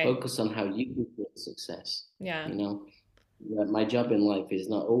 Right. Focus on how you can create success. Yeah. You know. My job in life is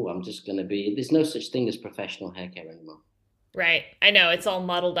not, oh, I'm just going to be, there's no such thing as professional hair care anymore. Right. I know it's all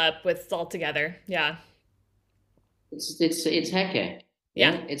muddled up with it's all together. Yeah. It's hair care.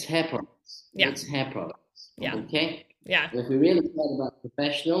 Yeah. Yeah. It's hair products. Yeah. It's hair products. Yeah. Okay. Yeah. And if we really care about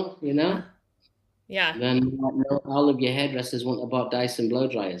professional, Uh, yeah. then all of your hairdressers won't have bought Dyson blow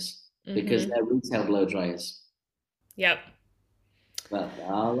dryers because Mm-hmm. they're retail blow dryers. Yep. But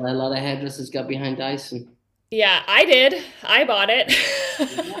a lot of hairdressers got behind Dyson. Yeah, I did. I bought it.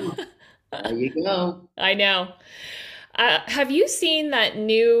 Yeah. There you go. I know. Have you seen that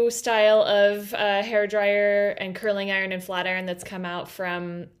new style of hair dryer and curling iron and flat iron that's come out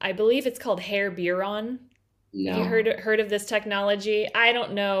from, I believe it's called Hair Buron? Have you No. heard of this technology? I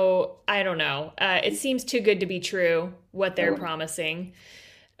don't know. I don't know. It seems too good to be true what they're What promising,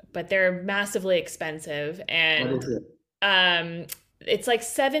 but they're massively expensive, and is it? um, it's like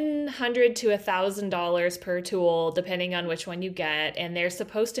 $700 to $1,000 per tool, depending on which one you get, and they're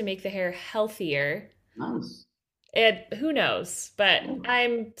supposed to make the hair healthier. Nice. It who knows, but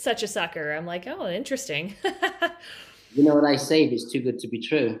I'm such a sucker. I'm like, oh, interesting. You know what I say? If it's too good to be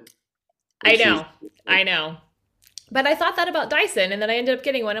true, I it's usually know, I know. But I thought that about Dyson, and then I ended up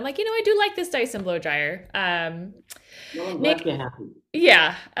getting one. I'm like, I do like this Dyson blow dryer. well, I'm glad Nick, you're happy.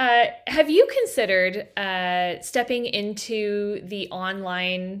 yeah. Have you considered stepping into the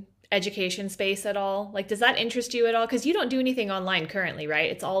online education space at all? Like, does that interest you at all? Because you don't do anything online currently, right?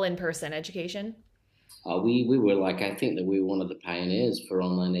 It's all in person education. We were like, I think that we were one of the pioneers for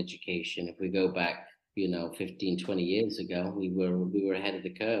online education. If we go back, 15, 20 years ago, we were ahead of the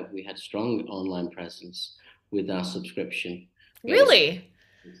curve. We had strong online presence with our subscription. We had a Really?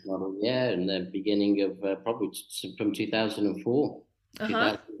 subscription model, yeah, in the beginning of probably from 2004, Uh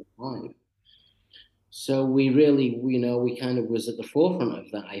huh. 2005. So we really, we kind of was at the forefront of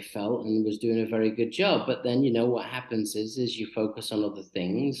that, I felt, and was doing a very good job. But then, what happens is you focus on other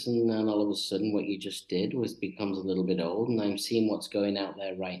things, and then all of a sudden, what you just did was becomes a little bit old. And I'm seeing what's going out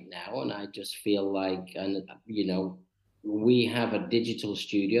there right now, and I just feel like, and we have a digital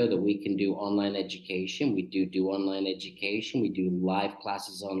studio that we can do online education. We do online education. We do live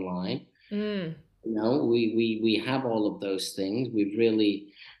classes online. Mm, We have all of those things. We've really,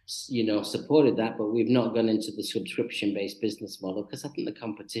 supported that, but we've not gone into the subscription-based business model because I think the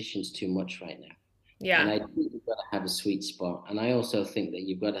competition's too much right now. And yeah. I think you've got to have a sweet spot. And I also think that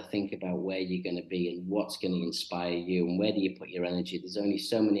you've got to think about where you're going to be and what's going to inspire you and where do you put your energy. There's only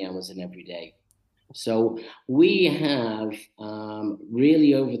so many hours in every day. So we have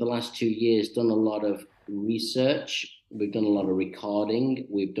really over the last 2 years done a lot of research. We've done a lot of recording.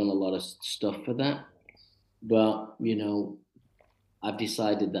 We've done a lot of stuff for that. But, I've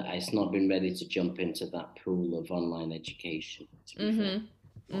decided that it's not been ready to jump into that pool of online education, to be fair. Mm-hmm.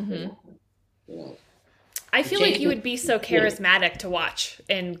 Not been, Mm-hmm. you know. I You feel like chase you it, would be so yeah. charismatic to watch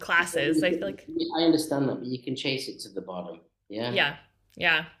in classes. I feel like, I understand that, but you can chase it to the bottom. Yeah. yeah,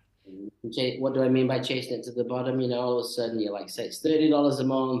 yeah. What do I mean by chasing it to the bottom? All of a sudden you're like, say it's $30 a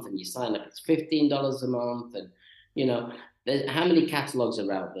month, and you sign up, it's $15 a month, and you know, how many catalogs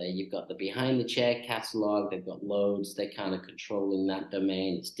are out there? You've got the behind the chair catalog, they've got loads, they're kind of controlling that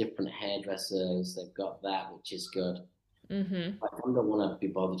domain. It's different hairdressers, they've got that, which is good. Mm-hmm. But I don't want to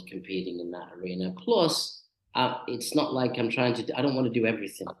be bothered competing in that arena. Plus, it's not like I'm trying to, I don't want to do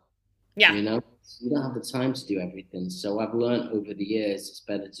everything. Yeah. You know, you don't have the time to do everything. So I've learned over the years it's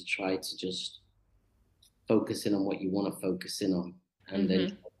better to try to just focus in on what you want to focus in on, and then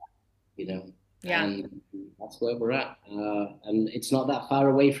Mm-hmm. you know, Yeah. and that's where we're at. And it's not that far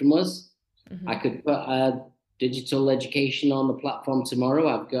away from us. I Mm-hmm. could put digital education on the platform tomorrow.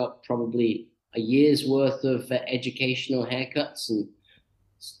 I've got probably a year's worth of educational haircuts and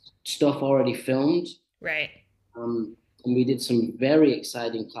stuff already filmed. Right. And we did some very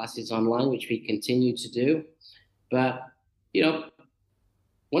exciting classes online, which we continue to do. But, you know,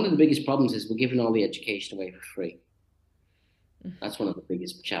 one of the biggest problems is we're giving all the education away for free. That's one of the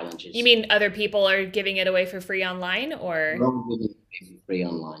biggest You challenges. mean other people are giving it away for free online or? We're all giving it away for free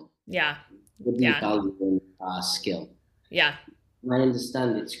online. Yeah. We're Yeah. valuing our skill. Yeah. And I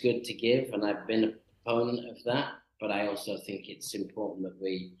understand it's good to give, and I've been a proponent of that, but I also think it's important that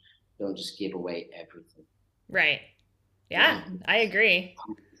we don't just give away everything. Right. You Yeah. know, I agree.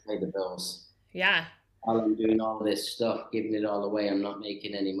 pay the bills. Yeah. While I'm doing all this stuff, giving it all away, I'm not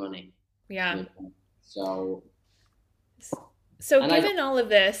making any money. Yeah. You know? So, So, and I given all of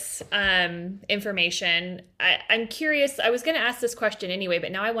this information, I'm curious. I was going to ask this question anyway,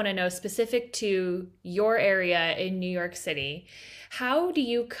 but now I want to know specific to your area in New York City. How do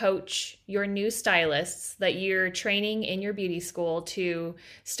you coach your new stylists that you're training in your beauty school to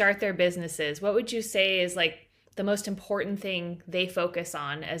start their businesses? What would you say is like the most important thing they focus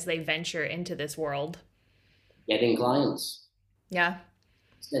on as they venture into this world? Getting clients. Yeah.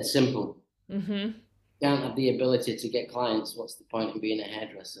 It's that simple. Mm-hmm. Can't have the ability to get clients, what's the point in being a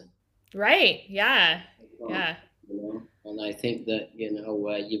hairdresser? Right. Yeah. Yeah. And I think that,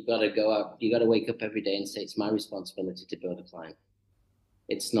 you've got to go out, you got to wake up every day and say, it's my responsibility to build a client.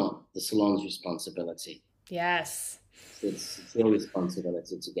 It's not the salon's responsibility. Yes. It's your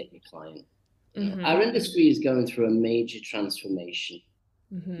responsibility to get your client. Mm-hmm. Our industry is going through a major transformation.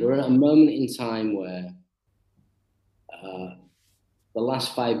 Mm-hmm. We're at a moment in time where the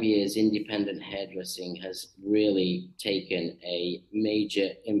last 5 years, independent hairdressing has really taken a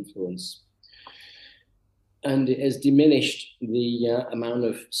major influence, and it has diminished the amount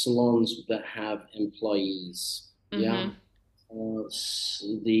of salons that have employees. Mm-hmm. Yeah,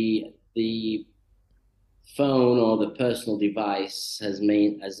 the phone or the personal device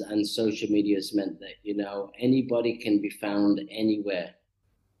and social media has meant that anybody can be found anywhere,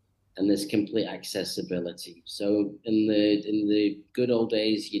 and there's complete accessibility. So in the good old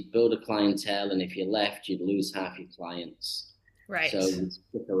days, you'd build a clientele, and if you left, you'd lose half your clients. Right. So you'd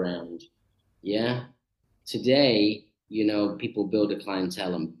stick around. Yeah. Today, people build a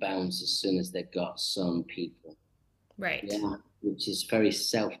clientele and bounce as soon as they've got some people. Right. Yeah. Which is very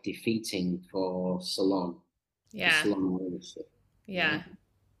self-defeating for salon. Yeah. The salon ownership. Yeah.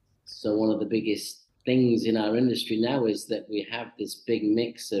 So one of the biggest things in our industry now is that we have this big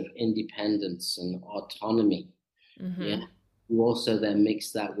mix of independence and autonomy. Mm-hmm. Yeah. You also then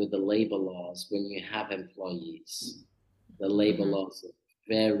mix that with the labor laws. When you have employees, the labor Mm-hmm. laws are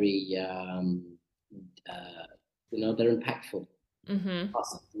very, they're impactful.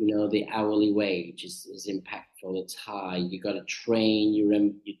 Mm-hmm. The hourly wage is impactful. It's high. You got to train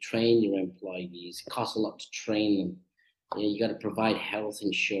you train your employees. It costs a lot to train them. You got to provide health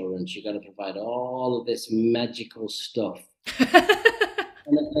insurance. You got to provide all of this magical stuff.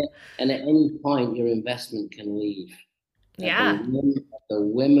 and at any point, your investment can leave. Yeah. At the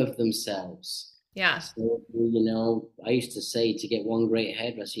whim of themselves. Yeah. So, I used to say to get one great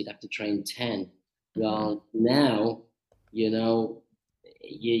hairdresser, you'd have to train 10. Mm-hmm. Well, now,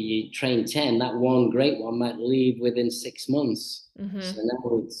 you train 10, that one great one might leave within 6 months. Mm-hmm. So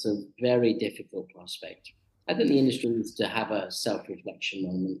now it's a very difficult prospect. I think the industry needs to have a self-reflection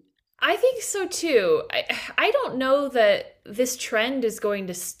moment. I think so too. I don't know that this trend is going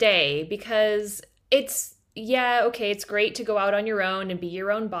to stay, because it's great to go out on your own and be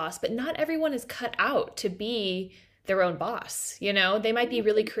your own boss, but not everyone is cut out to be their own boss. They might be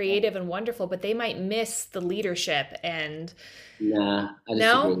really creative and wonderful, but they might miss the leadership. And Nah, I disagree.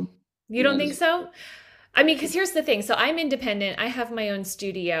 No, you don't think so? I mean, because here's the thing. So I'm independent. I have my own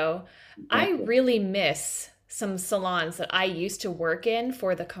studio. I really miss some salons that I used to work in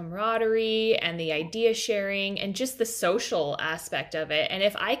for the camaraderie and the idea sharing and just the social aspect of it. And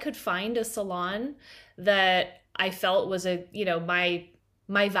if I could find a salon that I felt was my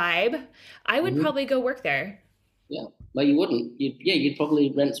vibe, I would probably go work there. Yeah. Well, you wouldn't. You'd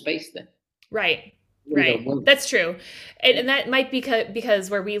probably rent space there. Right. Right. That's true. And that might be because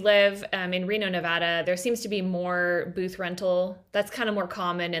where we live in Reno, Nevada, there seems to be more booth rental. That's kind of more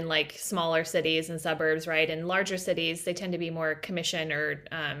common in like smaller cities and suburbs, right? In larger cities, they tend to be more commission or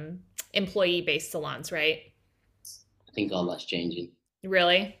employee-based salons, right? I think all that's changing.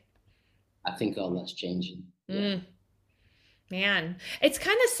 Really? I think all that's changing. Yeah. Man, it's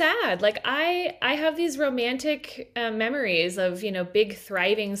kind of sad. Like I have these romantic memories of, big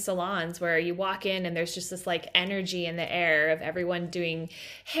thriving salons where you walk in and there's just this like energy in the air of everyone doing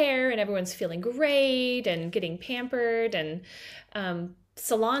hair and everyone's feeling great and getting pampered. And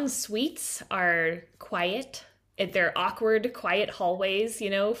salon suites are quiet. They're awkward, quiet hallways,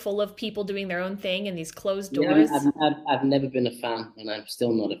 full of people doing their own thing in these closed doors. Yeah, I've never been a fan, and I'm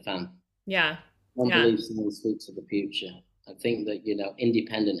still not a fan. Yeah. I don't believe salon suites are the future. I think that,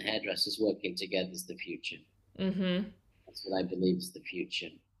 independent hairdressers working together is the future. Mm-hmm. That's what I believe is the future.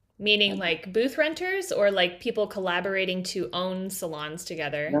 Meaning like booth renters or like people collaborating to own salons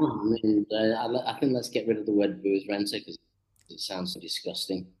together? No, I mean, I think let's get rid of the word booth renter because it sounds so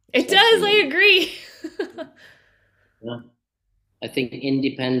disgusting. It does, I agree. Yeah. I think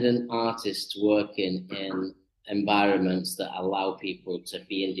independent artists working in environments that allow people to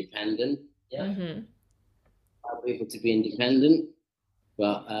be independent. Yeah. Mm-hmm. People to be independent,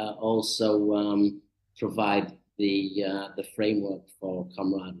 but also provide the framework for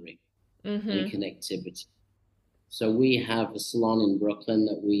camaraderie and connectivity. So we have a salon in Brooklyn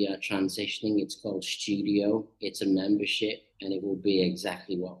that we are transitioning. It's called Studio. It's a membership, and it will be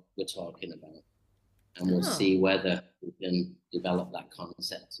exactly what we're talking about. And we'll see whether we can develop that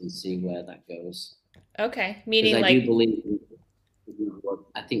concept and see where that goes. Okay. Because Meaning I do like, believe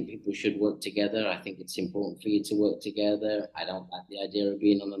I think people should work together. I think it's important for you to work together. I don't like the idea of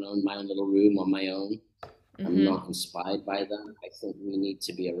being on my own little room on my own. I'm mm-hmm. not inspired by that. I think we need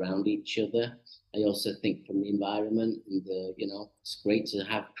to be around each other. I also think from the environment and it's great to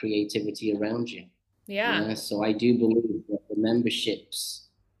have creativity around you. Yeah. Yeah, so I do believe that a membership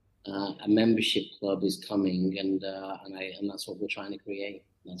club is coming, and that's what we're trying to create.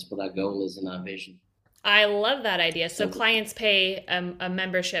 That's what our goal is in our vision. I love that idea. So So clients pay a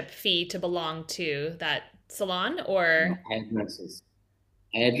membership fee to belong to that salon, or hairdressers,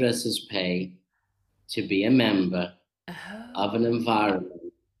 hairdressers pay to be a member of an oh, environment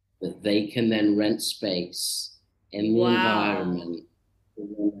that they can then rent space in the wow. environment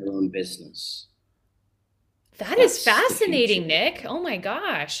to run their own business. That is That's the future. fascinating, Nick. Oh my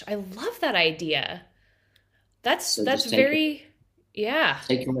gosh. I love that idea. So That's just take very yeah.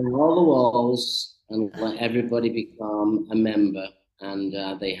 take away all the walls and let everybody become a member, and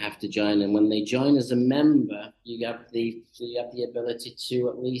they have to join. And when they join as a member, you have the ability to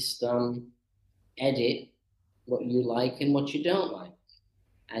at least edit what you like and what you don't like,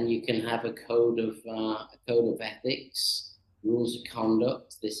 and you can have a code of ethics, rules of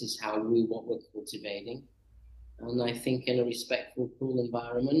conduct. This is what we're cultivating, and I think in a respectful, cool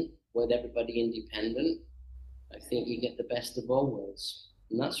environment with everybody independent, I think you get the best of all worlds,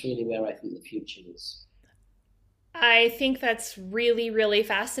 and that's really where I think the future is. I think that's really, really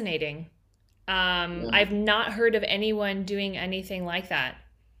fascinating. Yeah. I've not heard of anyone doing anything like that.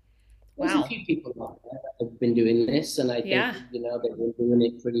 There's a Wow. few people out there that have been doing this, and I think Yeah. they've been doing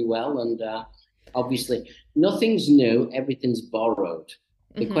it pretty well. And obviously, nothing's new; everything's borrowed.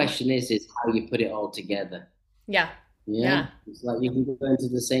 The Mm-hmm. question is how you put it all together. Yeah. Yeah, Yeah. it's like you can go into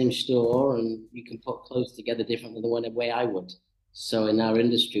the same store and you can put clothes together differently than the way I would. So in our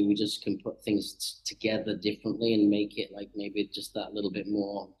industry, we just can put things together differently and make it like maybe just that little bit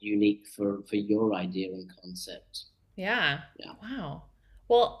more unique for your idea and concept. Yeah. Yeah. Wow.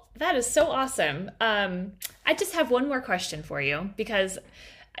 Well, that is so awesome. I just have one more question for you because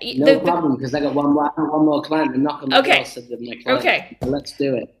No problem, because I got one more client. I'm knocking my door, okay. said with my client. Okay. So let's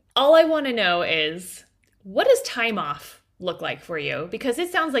do it. All I want to know is what does time off look like for you? Because it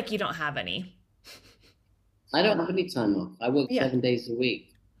sounds like you don't have any. I don't have any time off. I work Yeah. 7 days a week.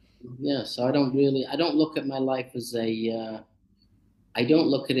 Yeah, so I don't look at my life as I don't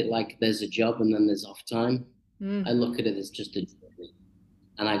look at it like there's a job and then there's off time. I Mm. look at it as just a job,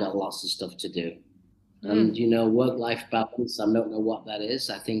 and I got lots of stuff to do. Mm. And work-life balance, I don't know what that is.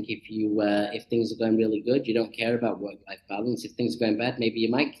 I think if things are going really good, you don't care about work-life balance. If things are going bad, maybe you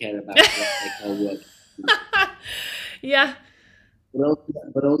might care about what they call work. Yeah.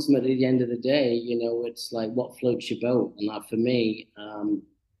 But ultimately, at the end of the day, it's like what floats your boat. And for me,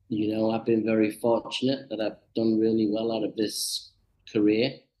 I've been very fortunate that I've done really well out of this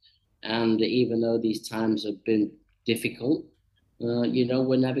career. And even though these times have been difficult,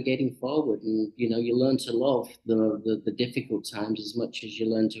 we're navigating forward, and you learn to love the difficult times as much as you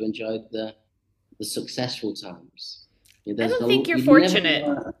learn to enjoy the successful times. I There's don't a think you're you never fortunate.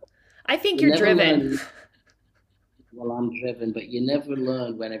 learn, I think you you're never driven. learn. Well, I'm driven, but you never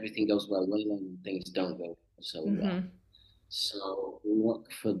learn when everything goes well. You learn when things don't go so well. Hmm. So I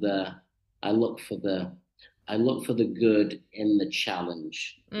look for the, I look for the good in the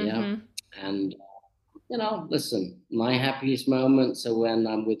challenge. Yeah, Hmm. and listen, my happiest moments are when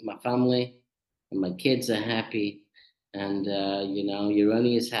I'm with my family and my kids are happy. And you're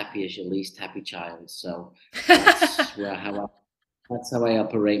only as happy as your least happy child. So that's where how I, that's how I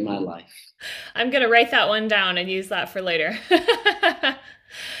operate my life. I'm going to write that one down and use that for later. You have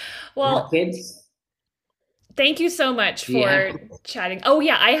Well, kids? thank you so much Do you have for chatting. Oh,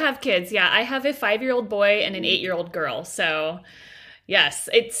 yeah, I have kids. Yeah, I have a 5-year-old boy and an 8-year-old girl. So, yes,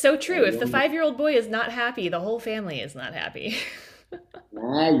 it's so true. If the wonderful? 5-year-old boy is not happy, the whole family is not happy.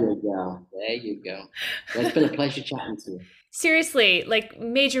 There you go. There you go. Well, it's been a pleasure chatting to you. Seriously, like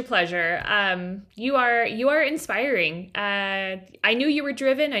major pleasure. You are inspiring. I knew you were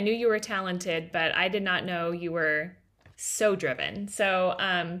driven. I knew you were talented, but I did not know you were so driven. So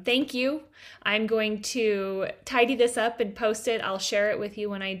thank you. I'm going to tidy this up and post it. I'll share it with you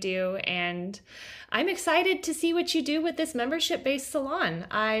when I do, and I'm excited to see what you do with this membership-based salon.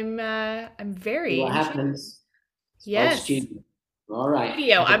 I'm See very what intrigued. happens. It's called Yes, studio. All right.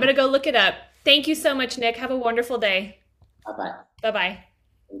 studio. I'm gonna go look it up. Thank you so much, Nick. Have a wonderful day. Bye bye. Bye bye.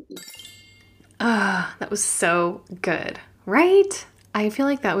 Thank you. Ah, that was so good, right? I feel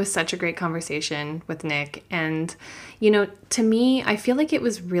like that was such a great conversation with Nick. And, to me, I feel like it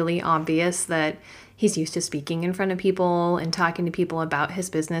was really obvious that he's used to speaking in front of people and talking to people about his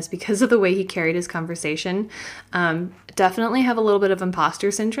business because of the way he carried his conversation. Definitely have a little bit of imposter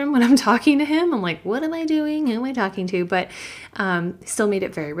syndrome when I'm talking to him. I'm like, what am I doing? Who am I talking to? But still made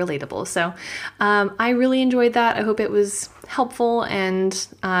it very relatable. So I really enjoyed that. I hope it was helpful and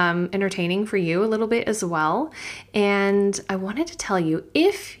entertaining for you a little bit as well. And I wanted to tell you,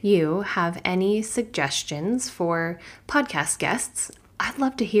 if you have any suggestions for podcast guests, I'd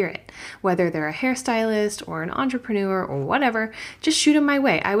love to hear it. Whether they're a hairstylist or an entrepreneur or whatever, just shoot them my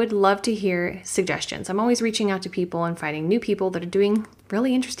way. I would love to hear suggestions. I'm always reaching out to people and finding new people that are doing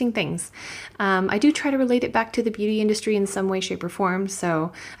really interesting things. I do try to relate it back to the beauty industry in some way, shape, or form.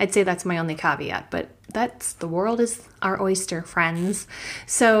 So I'd say that's my only caveat, but the world is our oyster, friends.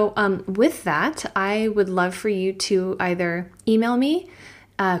 So with that, I would love for you to either email me,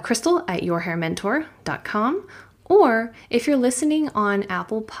 crystal@yourhairmentor.com, or if you're listening on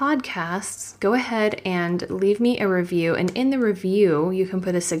Apple Podcasts, go ahead and leave me a review. And in the review, you can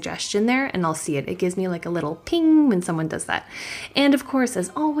put a suggestion there and I'll see it. It gives me like a little ping when someone does that. And of course,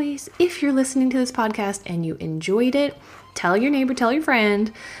 as always, if you're listening to this podcast and you enjoyed it, tell your neighbor, tell your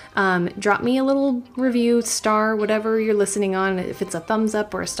friend, drop me a little review, star, whatever you're listening on. If it's a thumbs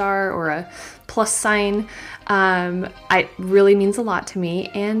up or a star or a plus sign, it really means a lot to me.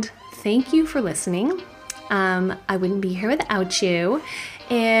 And thank you for listening. I wouldn't be here without you.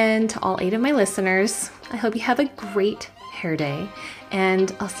 And to all 8 of my listeners, I hope you have a great hair day.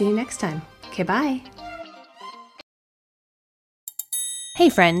 And I'll see you next time. Okay, bye. Hey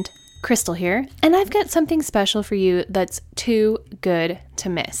friend, Crystal here, and I've got something special for you that's too good to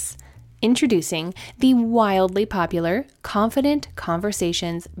miss. Introducing the wildly popular Confident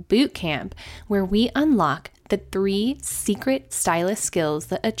Conversations Bootcamp, where we unlock the 3 secret stylist skills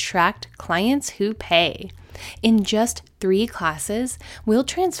that attract clients who pay. In just 3 classes, we'll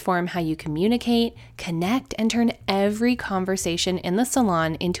transform how you communicate, connect, and turn every conversation in the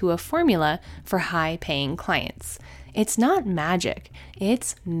salon into a formula for high-paying clients. It's not magic,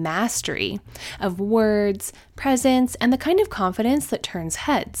 it's mastery of words, presence, and the kind of confidence that turns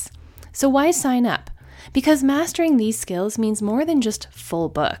heads. So why sign up? Because mastering these skills means more than just full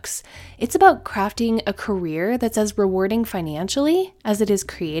books. It's about crafting a career that's as rewarding financially as it is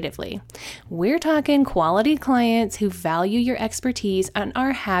creatively. We're talking quality clients who value your expertise and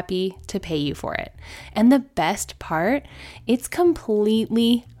are happy to pay you for it. And the best part, it's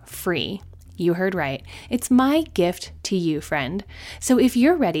completely free. You heard right. It's my gift to you, friend. So if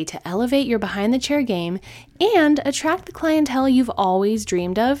you're ready to elevate your behind the chair game and attract the clientele you've always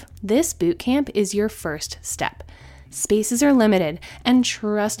dreamed of, this bootcamp is your first step. Spaces are limited, and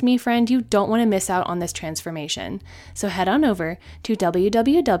trust me, friend, you don't want to miss out on this transformation. So head on over to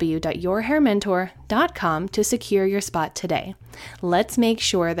www.yourhairmentor.com to secure your spot today. Let's make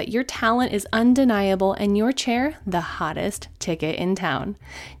sure that your talent is undeniable and your chair the hottest ticket in town.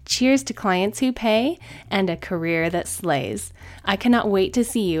 Cheers to clients who pay and a career that slays. I cannot wait to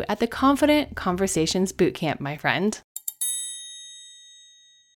see you at the Confident Conversations Bootcamp, my friend.